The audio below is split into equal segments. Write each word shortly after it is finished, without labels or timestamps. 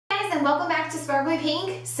and welcome back to Sparkly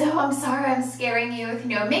Pink. So I'm sorry I'm scaring you with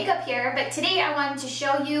no makeup here, but today I wanted to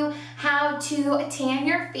show you how to tan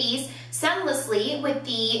your face sunlessly with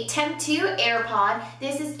the TEMPTU AirPod.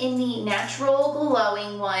 This is in the natural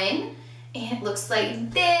glowing one, and it looks like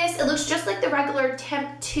this. It looks just like the regular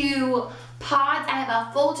TEMPTU pods. I have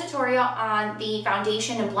a full tutorial on the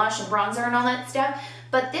foundation and blush and bronzer and all that stuff,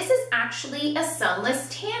 but this is actually a sunless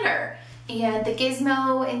tanner. And the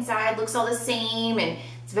gizmo inside looks all the same, and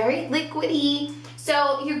it's very liquidy.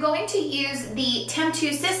 So you're going to use the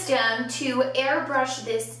TEMPTU system to airbrush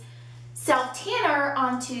this self-tanner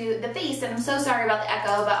onto the face. And I'm so sorry about the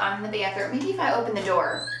echo, but I'm in the bathroom. Maybe if I open the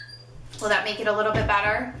door, will that make it a little bit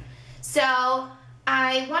better? So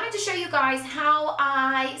I wanted to show you guys how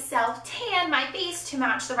I self-tan my face to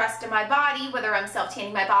match the rest of my body, whether I'm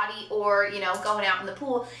self-tanning my body or, you know, going out in the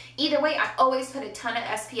pool. Either way, I always put a ton of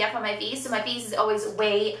SPF on my face, so my face is always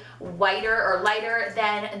way whiter or lighter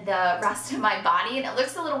than the rest of my body, and it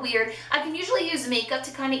looks a little weird. I can usually use makeup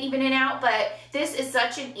to kind of even it out, but this is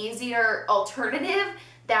such an easier alternative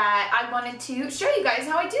that I wanted to show you guys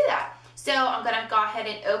how I do that. So I'm gonna go ahead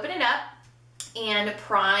and open it up and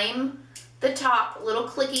prime the top little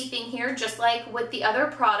clicky thing here, just like with the other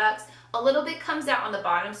products. A little bit comes out on the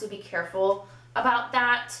bottom, so be careful about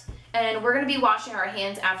that. And we're gonna be washing our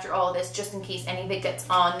hands after all of this, just in case any of it gets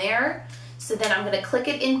on there. So then I'm gonna click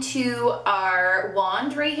it into our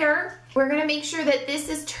wand right here. We're gonna make sure that this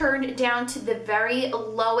is turned down to the very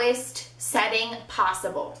lowest setting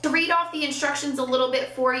possible. To read off the instructions a little bit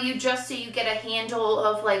for you, just so you get a handle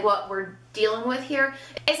of like what we're dealing with here.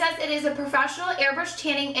 It says it is a professional airbrush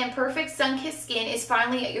tanning and perfect sun-kissed skin is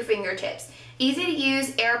finally at your fingertips. Easy to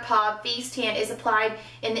use AirPod face tan is applied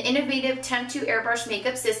in the innovative TEMPTU airbrush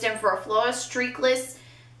makeup system for a flawless, streakless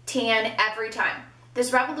tan every time.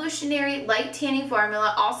 This revolutionary light tanning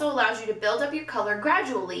formula also allows you to build up your color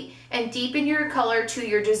gradually and deepen your color to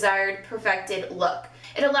your desired perfected look.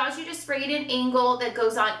 It allows you to spray at an angle that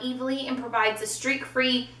goes on evenly and provides a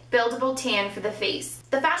streak-free, buildable tan for the face.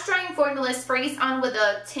 The fast-drying formula sprays on with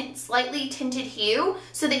a slightly tinted hue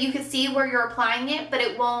so that you can see where you're applying it, but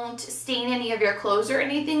it won't stain any of your clothes or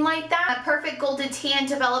anything like that. A perfect golden tan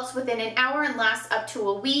develops within an hour and lasts up to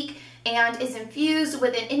a week, and is infused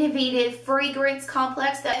with an innovative fragrance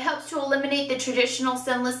complex that helps to eliminate the traditional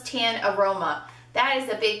sunless tan aroma. That is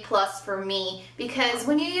a big plus for me, because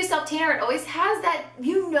when you use self-tanner, it always has that,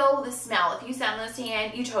 you know, the smell. If you sunless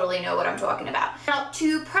tan, you totally know what I'm talking about. Now,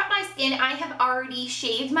 to prep my skin, I have already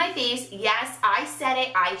shaved my face. Yes, I said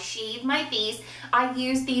it, I shaved my face. I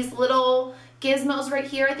use these little gizmos right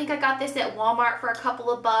here. I think I got this at Walmart for a couple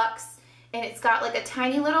of bucks. And it's got like a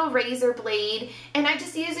tiny little razor blade, and I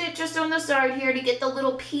just use it just on the side here to get the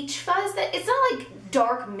little peach fuzz. That it's not like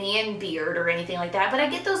dark man beard or anything like that, but I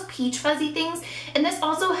get those peach fuzzy things, and this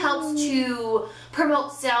also helps to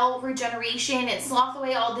promote cell regeneration and slough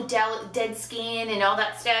away all the dead skin and all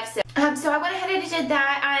that stuff. So I went ahead and did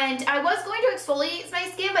that, and I was going to exfoliate my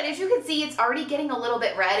skin, but as you can see, it's already getting a little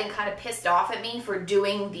bit red and kind of pissed off at me for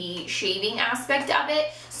doing the shaving aspect of it.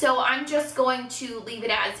 So I'm just going to leave it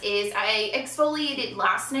as is. I exfoliated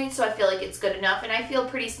last night, so I feel like it's good enough, and I feel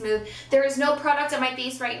pretty smooth. There is no product on my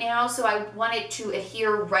face right now, so I want it to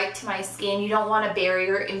adhere right to my skin. You don't want a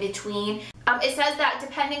barrier in between. It says that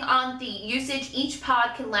depending on the usage, each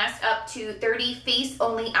pod can last up to 30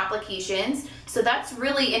 face-only applications. So that's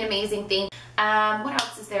really an amazing thing. What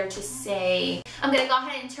else is there to say? I'm gonna go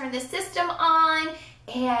ahead and turn the system on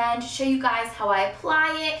and show you guys how I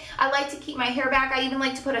apply it. I like to keep my hair back. I even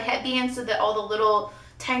like to put a headband so that all the little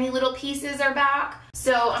tiny little pieces are back.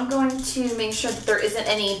 So I'm going to make sure that there isn't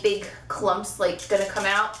any big clumps like gonna come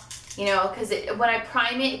out, you know, because when I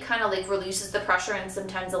prime it, it kind of like releases the pressure, and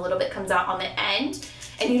sometimes a little bit comes out on the end,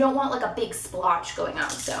 and you don't want like a big splotch going on.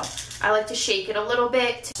 So I like to shake it a little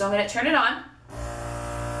bit. So I'm gonna turn it on.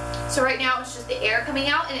 So right now it's just the air coming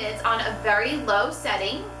out, and it's on a very low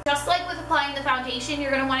setting. Just like with applying the foundation,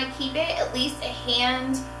 you're gonna wanna keep it at least a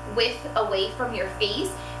hand width away from your face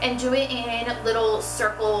and do it in little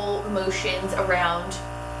circle motions around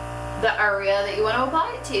the area that you want to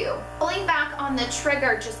apply it to. Pulling back on the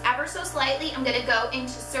trigger just ever so slightly, I'm gonna go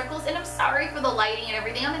into circles, and I'm sorry for the lighting and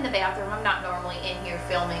everything. I'm in the bathroom. I'm not normally in here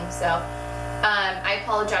filming, so I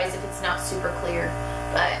apologize if it's not super clear.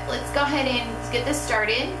 But let's go ahead and let's get this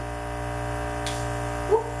started.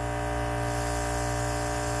 Woo.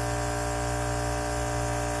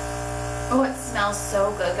 Oh, it smells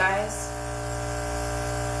so good, guys.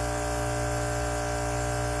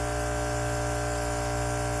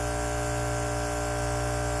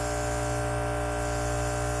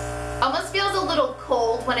 Almost feels a little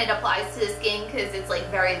cold when it applies to the skin because it's like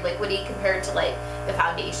very liquidy compared to like the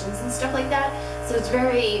foundations and stuff like that. So it's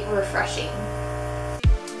very refreshing.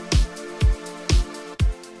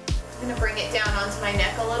 I'm gonna bring it down onto my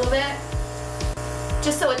neck a little bit,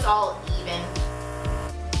 just so it's all even.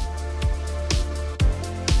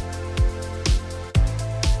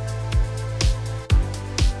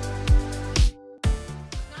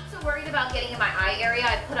 About getting in my eye area.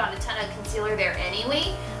 I put on a ton of concealer there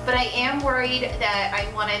anyway, but I am worried that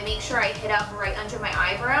I want to make sure I hit up right under my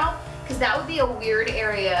eyebrow, because that would be a weird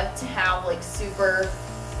area to have like super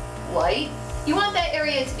light. You want that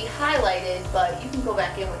area to be highlighted, but you can go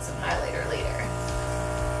back in with some highlighter later.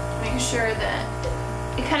 Make sure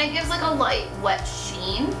that it kind of gives like a light wet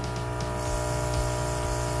sheen.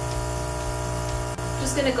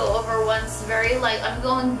 Just gonna go over once very light. I'm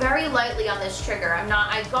going very lightly on this trigger.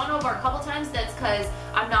 I've gone over a couple times. That's because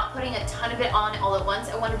I'm not putting a ton of it on all at once.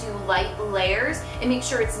 I want to do light layers and make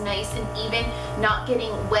sure it's nice and even, not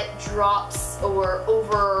getting wet drops or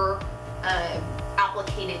over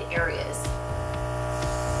applicated areas.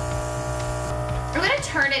 I'm gonna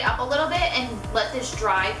turn it up a little bit and let this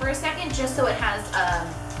dry for a second, just so it has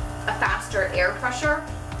a faster air pressure,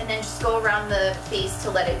 and then just go around the face to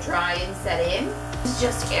let it dry and set in. It's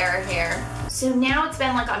just air here. So now it's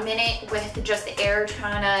been like a minute with just the air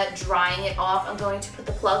kind of drying it off. I'm going to put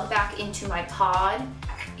the plug back into my pod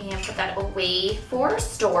and put that away for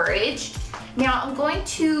storage. Now I'm going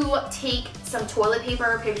to take some toilet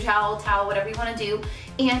paper, paper towel, whatever you want to do,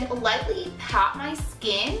 and lightly pat my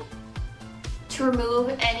skin to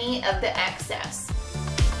remove any of the excess.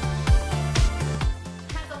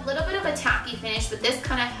 A little bit of a tacky finish, but this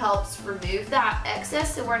kind of helps remove that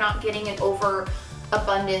excess so we're not getting an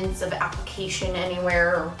overabundance of application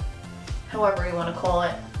anywhere, or however you want to call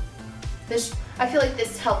it. I feel like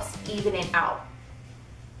this helps even it out.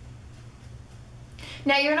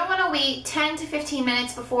 Now you're going to want to wait 10 to 15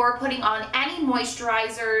 minutes before putting on any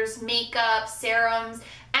moisturizers, makeup, serums,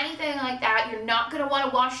 anything like that. You're not going to want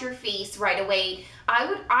to wash your face right away. I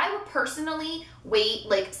would personally wait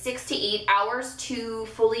like 6 to 8 hours to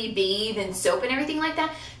fully bathe in soap and everything like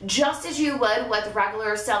that, just as you would with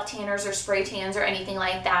regular self tanners or spray tans or anything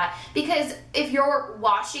like that. Because if you're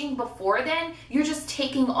washing before then, you're just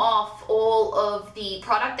taking off all of the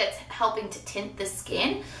product that's helping to tint the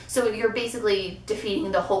skin. So you're basically defeating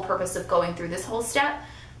the whole purpose of going through this whole step,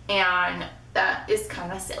 and that is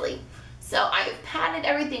kind of silly. So I've patted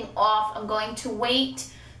everything off. I'm going to wait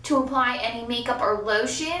to apply any makeup or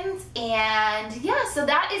lotions, and yeah, so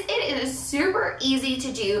that is it. It is super easy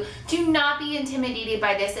to do. Do not be intimidated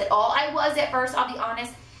by this at all. I was at first, I'll be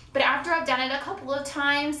honest, but after I've done it a couple of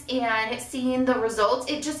times and seeing the results,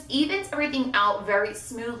 it just evens everything out very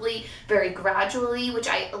smoothly, very gradually, which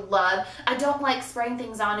I love. I don't like spraying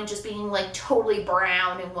things on and just being like totally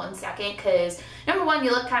brown in 1 second, because number one, you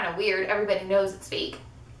look kind of weird. Everybody knows it's fake.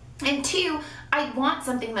 And two, I want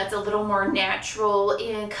something that's a little more natural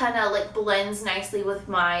and kind of like blends nicely with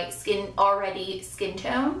my skin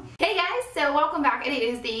tone. Hey guys, so welcome back. It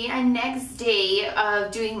is the next day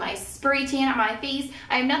of doing my spray tan on my face.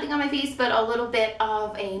 I have nothing on my face but a little bit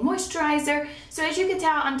of a moisturizer. So as you can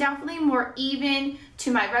tell, I'm definitely more even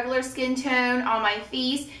to my regular skin tone on my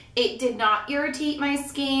face. It did not irritate my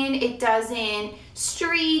skin. It doesn't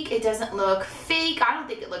streak. It doesn't look fake. I don't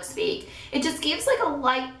think it looks fake. It just gives like a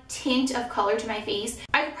light tint of color to my face.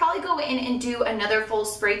 I could probably go in and do another full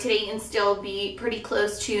spray today and still be pretty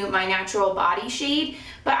close to my natural body shade,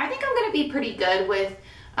 but I think I'm going to be pretty good with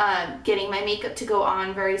getting my makeup to go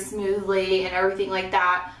on very smoothly and everything like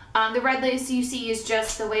that. The red lace you see is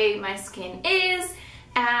just the way my skin is,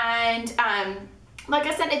 and like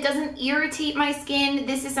I said, it doesn't irritate my skin.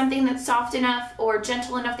 This is something that's soft enough or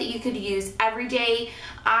gentle enough that you could use every day.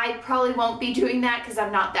 I probably won't be doing that because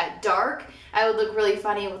I'm not that dark. I would look really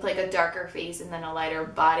funny with like a darker face and then a lighter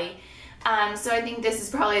body. So I think this is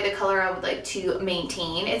probably the color I would like to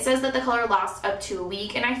maintain. It says that the color lasts up to a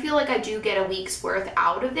week, and I feel like I do get a week's worth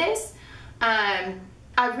out of this. I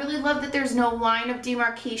really love that there's no line of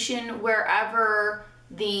demarcation wherever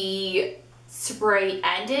the spray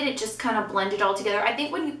ended. It just kind of blended all together. I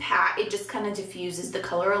think when you pat, it just kind of diffuses the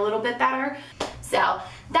color a little bit better. So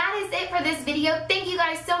that is it for this video. Thank you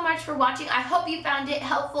guys so much for watching. I hope you found it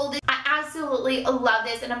helpful. I absolutely love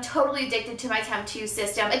this, and I'm totally addicted to my TEMPTU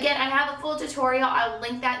system. Again, I have a full tutorial. I will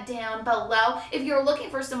link that down below. If you're looking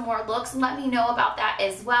for some more looks, let me know about that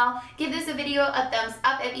as well. Give this video a thumbs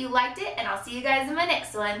up if you liked it, and I'll see you guys in my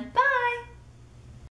next one. Bye!